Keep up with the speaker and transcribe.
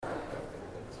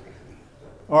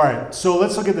All right, so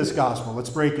let's look at this gospel. Let's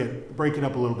break it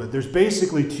up a little bit. There's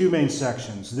basically two main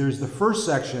sections. There's the first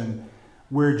section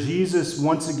where Jesus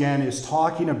once again is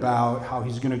talking about how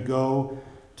he's going to go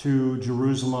to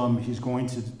Jerusalem. He's going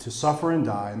to suffer and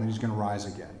die, and then he's going to rise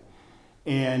again.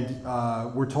 And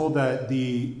we're told that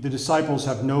the disciples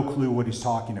have no clue what he's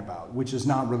talking about, which is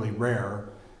not really rare.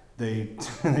 They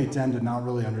tend to not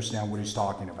really understand what he's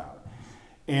talking about.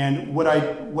 And what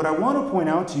I want to point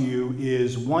out to you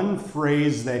is one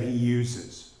phrase that he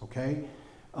uses, okay?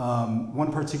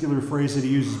 One particular phrase that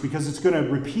he uses, because it's going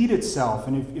to repeat itself.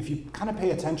 And if you kind of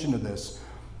pay attention to this,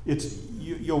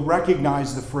 you'll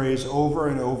recognize the phrase over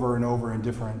and over and over in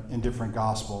different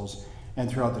gospels and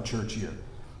throughout the church year.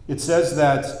 It says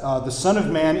that the Son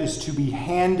of Man is to be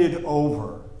handed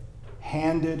over,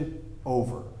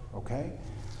 okay?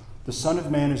 The Son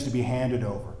of Man is to be handed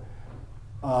over.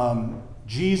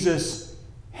 Jesus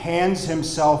hands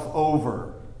himself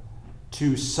over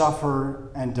to suffer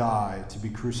and die, to be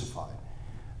crucified.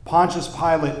 Pontius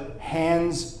Pilate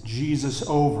hands Jesus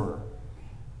over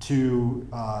to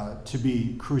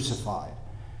be crucified.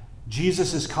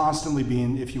 Jesus is constantly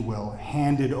being, if you will,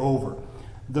 handed over.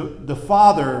 The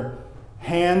Father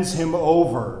hands him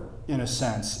over, in a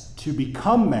sense, to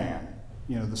become man,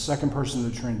 the second person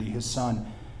of the Trinity, his Son,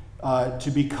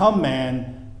 to become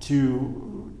man,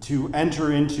 to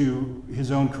enter into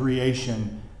his own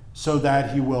creation so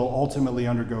that he will ultimately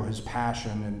undergo his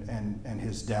passion and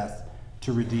his death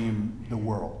to redeem the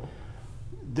world.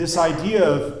 This idea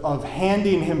of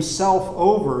handing himself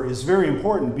over is very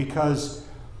important, because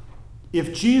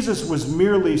if Jesus was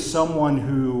merely someone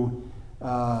who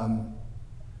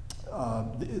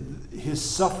his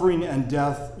suffering and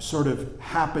death sort of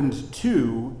happened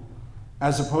to,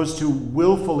 as opposed to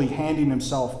willfully handing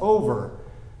himself over,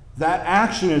 that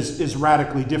action is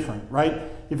radically different, right?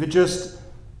 If it's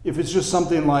just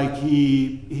something like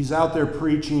he's out there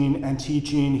preaching and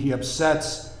teaching, he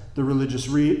upsets the religious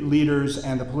leaders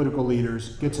and the political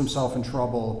leaders, gets himself in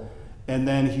trouble, and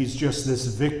then he's just this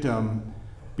victim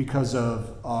because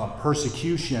of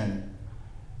persecution,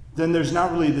 then there's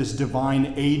not really this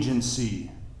divine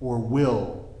agency or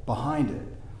will behind it.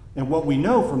 And what we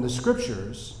know from the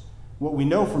scriptures, what we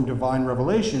know from divine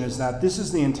revelation, is that this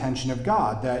is the intention of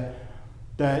God, that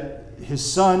his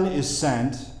Son is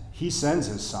sent, he sends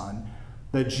his Son,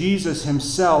 that Jesus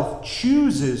himself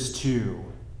chooses to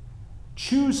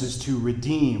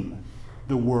redeem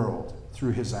the world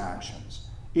through his actions.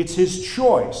 It's his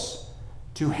choice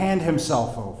to hand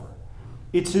himself over.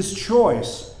 It's his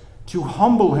choice to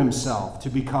humble himself to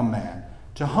become man,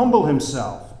 to humble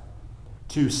himself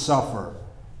to suffer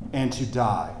and to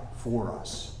die for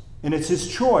us. And it's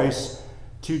his choice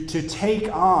to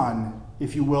take on,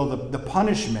 if you will, the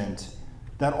punishment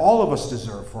that all of us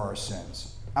deserve for our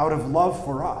sins, out of love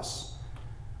for us.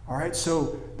 All right,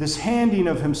 so this handing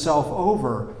of himself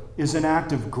over is an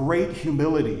act of great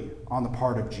humility on the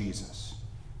part of Jesus.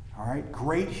 All right,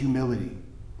 great humility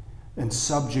and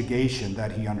subjugation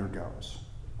that he undergoes.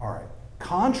 All right,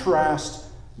 contrast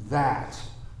that,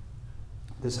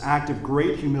 this act of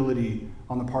great humility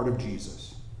on the part of Jesus.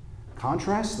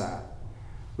 Contrast that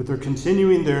with their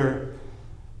continuing their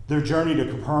journey to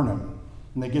Capernaum.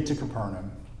 And they get to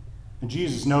Capernaum, and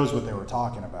Jesus knows what they were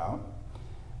talking about.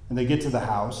 And they get to the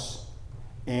house,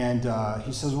 and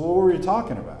he says, well, what were you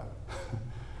talking about?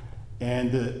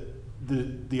 And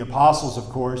the apostles, of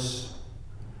course,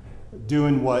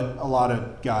 doing what a lot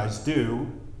of guys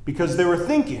do, because they were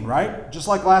thinking, right? Just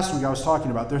like last week I was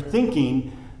talking about, they're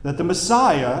thinking that the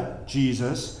Messiah,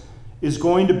 Jesus, is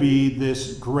going to be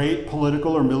this great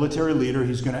political or military leader.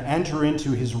 He's going to enter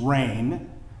into his reign,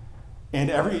 and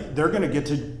they're going to get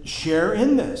to share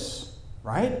in this,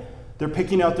 right? They're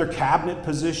picking out their cabinet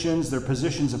positions, their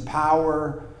positions of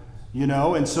power,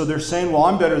 and so they're saying, well,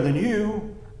 I'm better than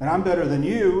you, and I'm better than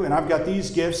you, and I've got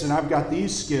these gifts, and I've got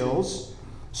these skills.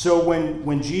 So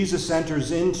when Jesus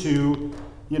enters into,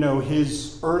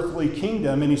 his earthly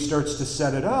kingdom and he starts to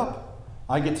set it up,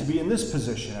 I get to be in this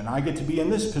position, and I get to be in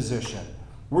this position.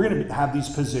 We're going to have these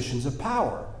positions of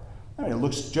power. I mean, it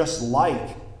looks just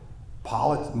like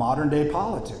modern-day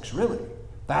politics, really.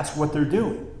 That's what they're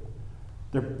doing.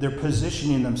 They're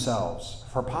positioning themselves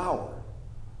for power.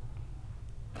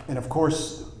 And of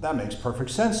course, that makes perfect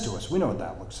sense to us. We know what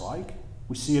that looks like.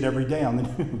 We see it every day on the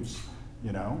news,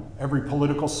 every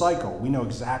political cycle. We know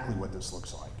exactly what this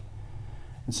looks like.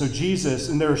 And so Jesus,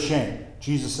 and they're ashamed.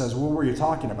 Jesus says, what were you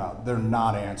talking about? They're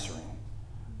not answering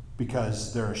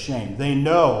because they're ashamed. They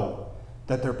know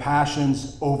that their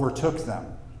passions overtook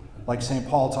them. Like St.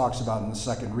 Paul talks about in the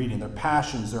second reading, their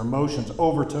passions, their emotions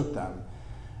overtook them.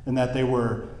 And that they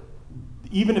were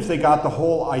even if they got the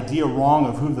whole idea wrong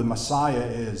of who the Messiah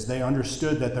is, they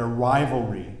understood that their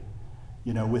rivalry,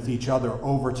 with each other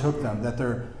overtook them, that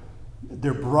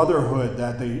their brotherhood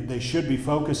that they should be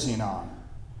focusing on,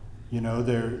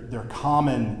 their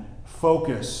common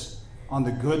focus on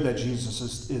the good that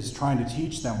Jesus is trying to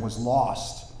teach them was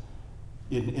lost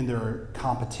in their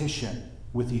competition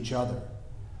with each other.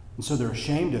 And so they're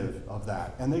ashamed of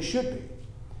that, and they should be.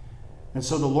 And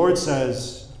so the Lord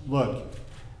says, look,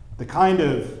 the kind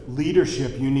of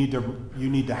leadership you need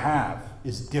to have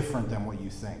is different than what you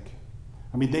think.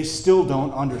 I mean, they still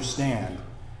don't understand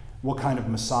what kind of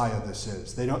Messiah this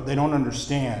is. They don't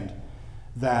understand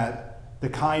that the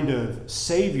kind of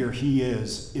Savior he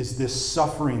is this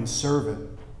suffering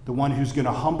servant, the one who's going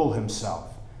to humble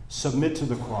himself, submit to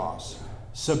the cross,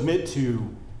 submit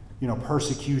to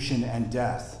persecution and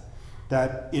death.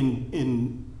 That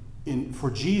for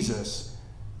Jesus,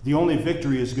 the only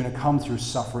victory is going to come through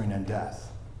suffering and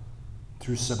death,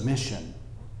 through submission.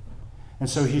 And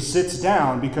so he sits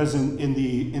down because in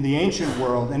the ancient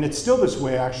world, and it's still this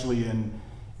way actually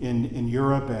in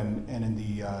Europe and in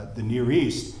the Near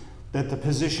East, that the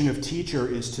position of teacher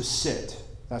is to sit.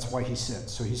 That's why he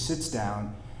sits. So he sits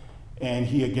down and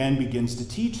he again begins to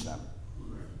teach them.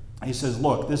 He says,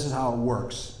 look, this is how it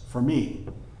works for me.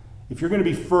 If you're going to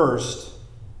be first,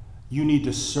 you need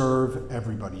to serve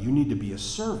everybody. You need to be a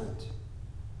servant.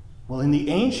 Well, in the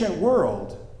ancient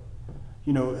world,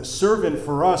 a servant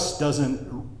for us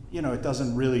doesn't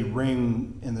really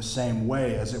ring in the same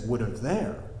way as it would have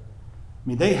there. I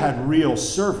mean, they had real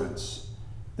servants.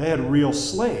 They had real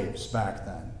slaves back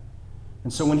then.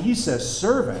 And so when he says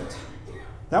servant,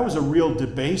 that was a real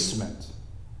debasement.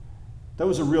 That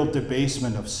was a real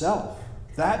debasement of self.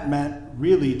 That meant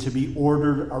really to be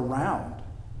ordered around.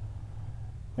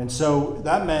 And so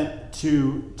that meant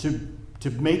to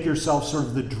make yourself sort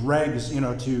of the dregs,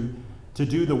 to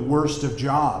do the worst of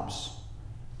jobs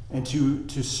and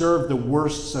to serve the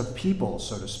worsts of people,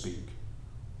 so to speak,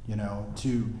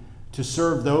 to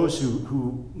serve those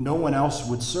who no one else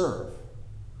would serve.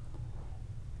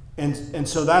 And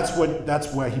so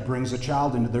that's why he brings a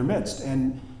child into their midst.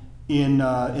 And in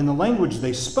the language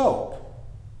they spoke,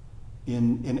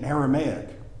 in Aramaic,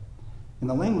 in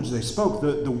the language they spoke,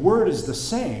 the word is the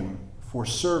same for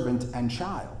servant and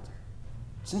child.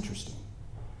 It's interesting.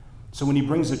 So when he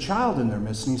brings a child in their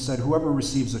midst, and he said, whoever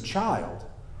receives a child,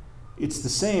 it's the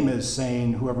same as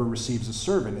saying whoever receives a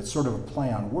servant. It's sort of a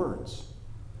play on words.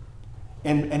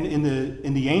 And in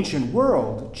the ancient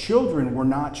world, children were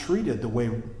not treated the way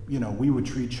we would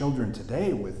treat children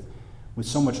today with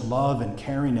so much love and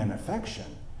caring and affection.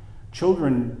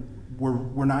 Children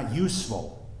were not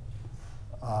useful.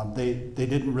 They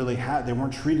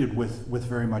weren't treated with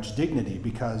very much dignity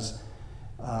because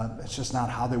it's just not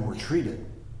how they were treated.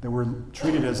 They were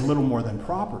treated as little more than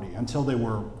property until they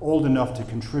were old enough to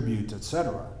contribute,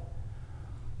 etc.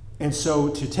 And so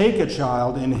to take a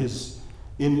child and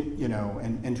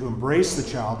to embrace the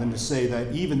child and to say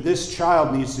that even this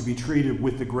child needs to be treated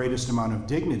with the greatest amount of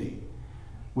dignity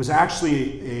was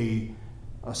actually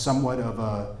a somewhat of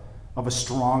a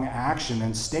strong action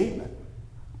and statement.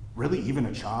 Really, even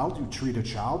a child, you treat a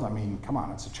child, I mean, come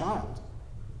on, it's a child.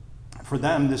 For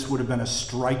them, this would have been a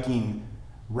striking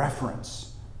reference.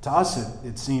 To us,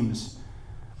 it seems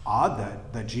odd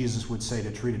that Jesus would say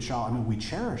to treat a child. I mean, we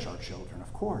cherish our children,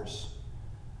 of course.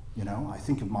 I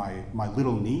think of my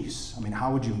little niece. I mean,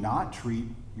 how would you not treat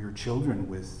your children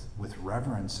with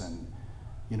reverence and,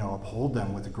 uphold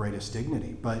them with the greatest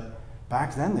dignity? But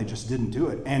back then, they just didn't do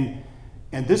it. And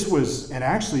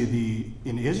actually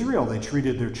in Israel, they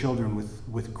treated their children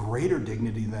with greater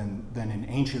dignity than in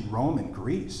ancient Rome and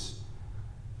Greece,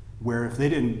 where if they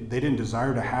didn't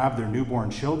desire to have their newborn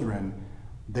children,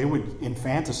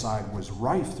 infanticide was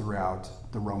rife throughout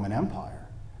the Roman Empire.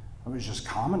 It was just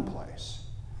commonplace.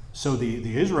 So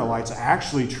the Israelites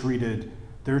actually treated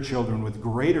their children with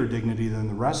greater dignity than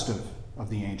the rest of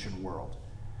the ancient world.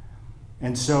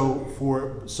 And so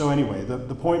anyway,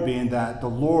 the point being that the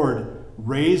Lord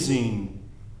raising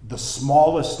the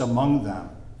smallest among them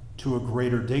to a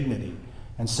greater dignity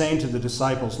and saying to the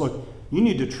disciples, look, you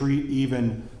need to treat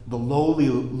even the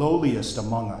lowliest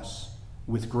among us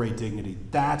with great dignity.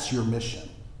 That's your mission.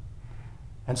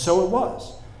 And so it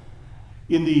was.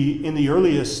 In the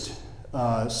earliest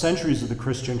centuries of the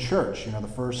Christian church, the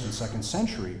first and second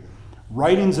century,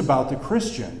 writings about the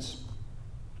Christians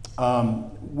by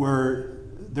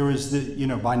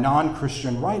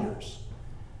non-Christian writers.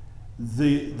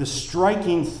 The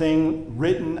striking thing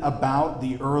written about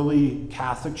the early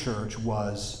Catholic Church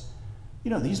was,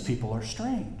 these people are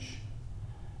strange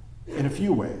in a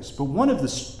few ways. But one of the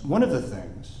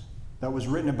things that was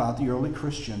written about the early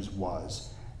Christians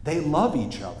was they love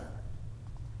each other.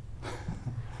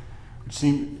 Which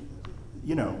seemed,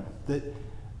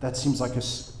 that seems like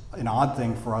an odd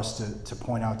thing for us to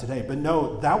point out today. But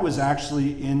no, that was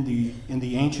actually in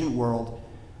the ancient world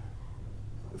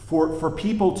for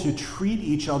people to treat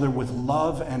each other with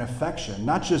love and affection,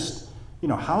 not just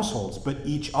households, but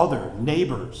each other,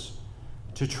 neighbors,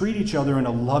 to treat each other in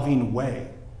a loving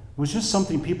way was just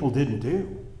something people didn't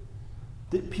do.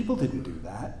 People didn't do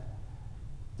that.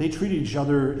 They treated each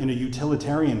other in a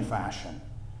utilitarian fashion.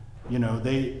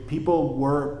 People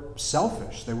were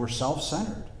selfish. They were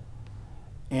self-centered.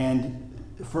 And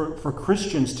for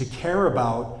Christians to care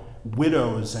about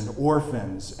widows and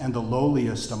orphans and the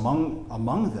lowliest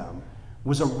among them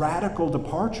was a radical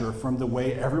departure from the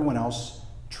way everyone else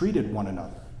treated one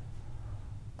another.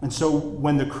 And so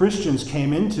when the Christians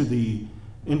came into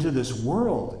this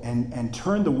world and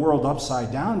turned the world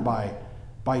upside down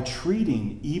by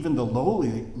treating even the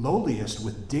lowliest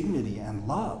with dignity and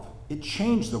love, it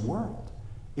changed the world.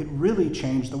 It really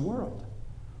changed the world.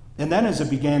 And then as it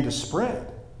began to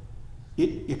spread,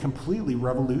 it completely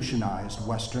revolutionized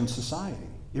Western society.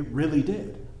 It really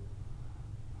did.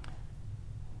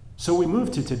 So we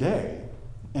move to today,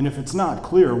 and if it's not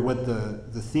clear what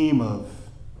the theme of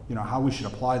how we should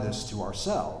apply this to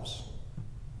ourselves,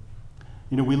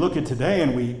 we look at today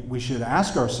and we should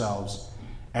ask ourselves,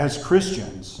 as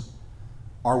Christians,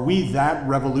 are we that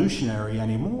revolutionary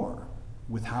anymore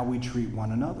with how we treat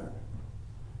one another?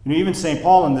 Even St.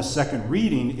 Paul in the second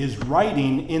reading is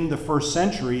writing in the first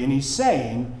century, and he's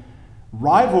saying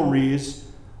rivalries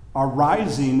are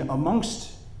rising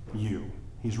amongst you.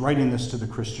 He's writing this to the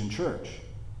Christian church.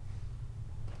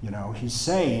 He's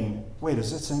saying, wait,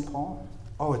 is it St. Paul?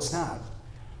 Oh, it's not.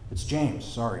 It's James,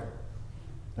 sorry.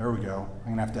 There we go.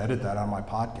 I'm going to have to edit that on my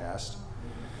podcast.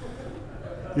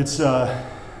 It's, no,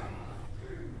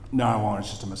 I won't, it's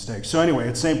just a mistake. So anyway,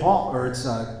 it's St. Paul, or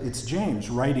it's James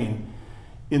writing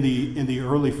in the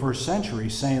early first century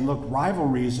saying, look,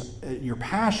 rivalries, your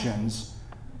passions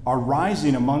are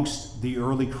rising amongst the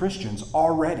early Christians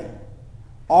already.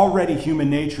 Already human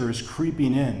nature is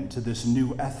creeping into this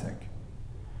new ethic.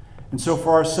 And so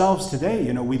for ourselves today,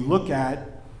 we look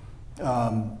at,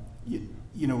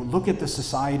 look at the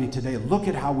society today. Look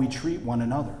at how we treat one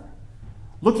another.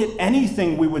 Look at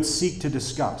anything we would seek to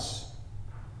discuss.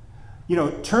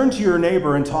 Turn to your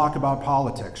neighbor and talk about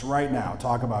politics right now.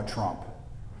 Talk about Trump.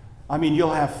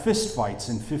 You'll have fist fights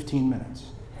in 15 minutes.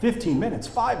 15 minutes,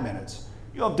 5 minutes.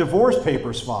 You'll have divorce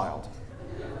papers filed.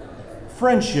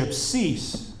 Friendships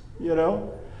cease,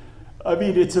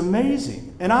 it's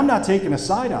amazing. And I'm not taking a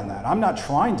side on that. I'm not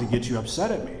trying to get you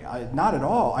upset at me. Not at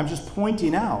all. I'm just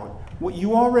pointing out what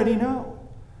you already know.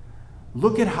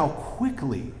 Look at how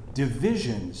quickly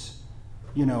divisions,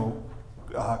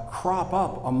 crop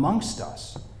up amongst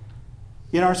us.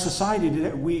 In our society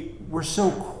today, we're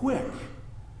so quick,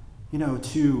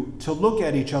 to look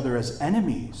at each other as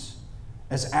enemies,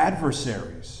 as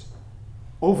adversaries.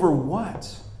 Over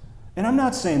what? And I'm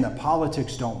not saying that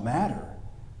politics don't matter.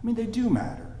 They do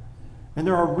matter. And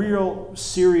there are real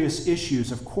serious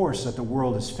issues, of course, that the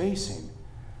world is facing.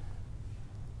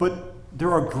 But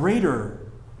there are greater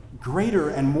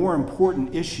and more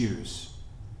important issues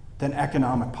than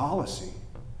economic policy.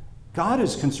 God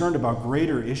is concerned about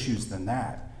greater issues than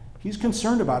that. He's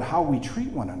concerned about how we treat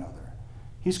one another.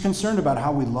 He's concerned about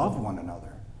how we love one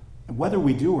another, whether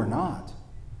we do or not.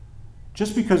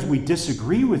 Just because we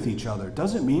disagree with each other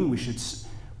doesn't mean we should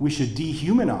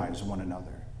dehumanize one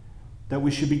another, that we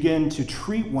should begin to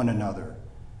treat one another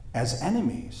as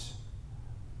enemies.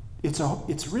 It's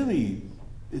really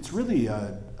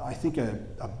I think a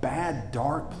bad,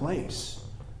 dark place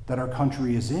that our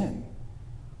country is in.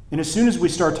 And as soon as we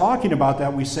start talking about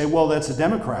that, we say, well, that's the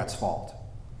Democrats' fault.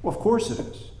 Well, of course it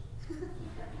is.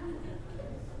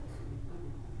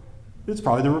 It's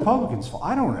probably the Republicans' fault.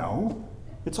 I don't know.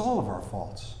 It's all of our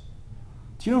faults.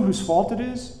 Do you know whose fault it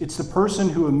is? It's the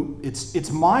person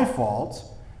it's my fault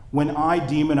when I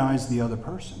demonize the other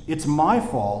person. It's my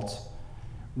fault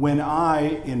when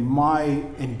I, in my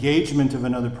engagement of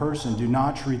another person, do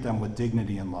not treat them with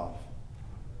dignity and love.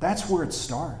 That's where it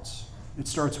starts. It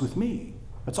starts with me.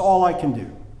 That's all I can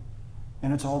do.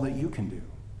 And it's all that you can do.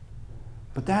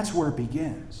 But that's where it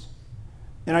begins.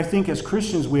 And I think as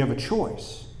Christians, we have a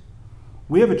choice.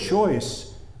 We have a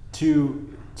choice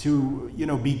to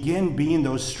begin being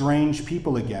those strange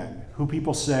people again, who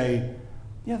people say,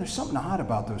 yeah, there's something odd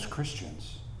about those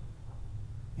Christians.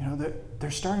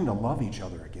 They're starting to love each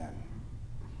other again.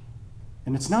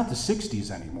 And it's not the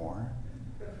 60s anymore.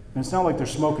 And it's not like they're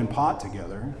smoking pot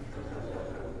together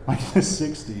like the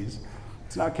 60s.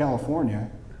 It's not California.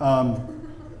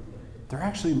 they're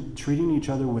actually treating each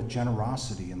other with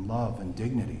generosity and love and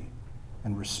dignity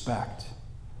and respect.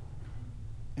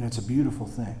 And it's a beautiful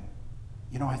thing.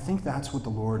 You know, I think that's what the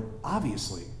Lord,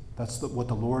 obviously, what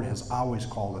the Lord has always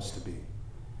called us to be.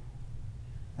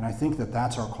 And I think that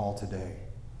that's our call today.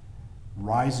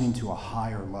 Rising to a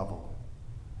higher level.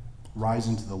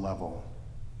 Rising to the level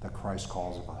that Christ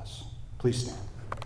calls of us. Please stand.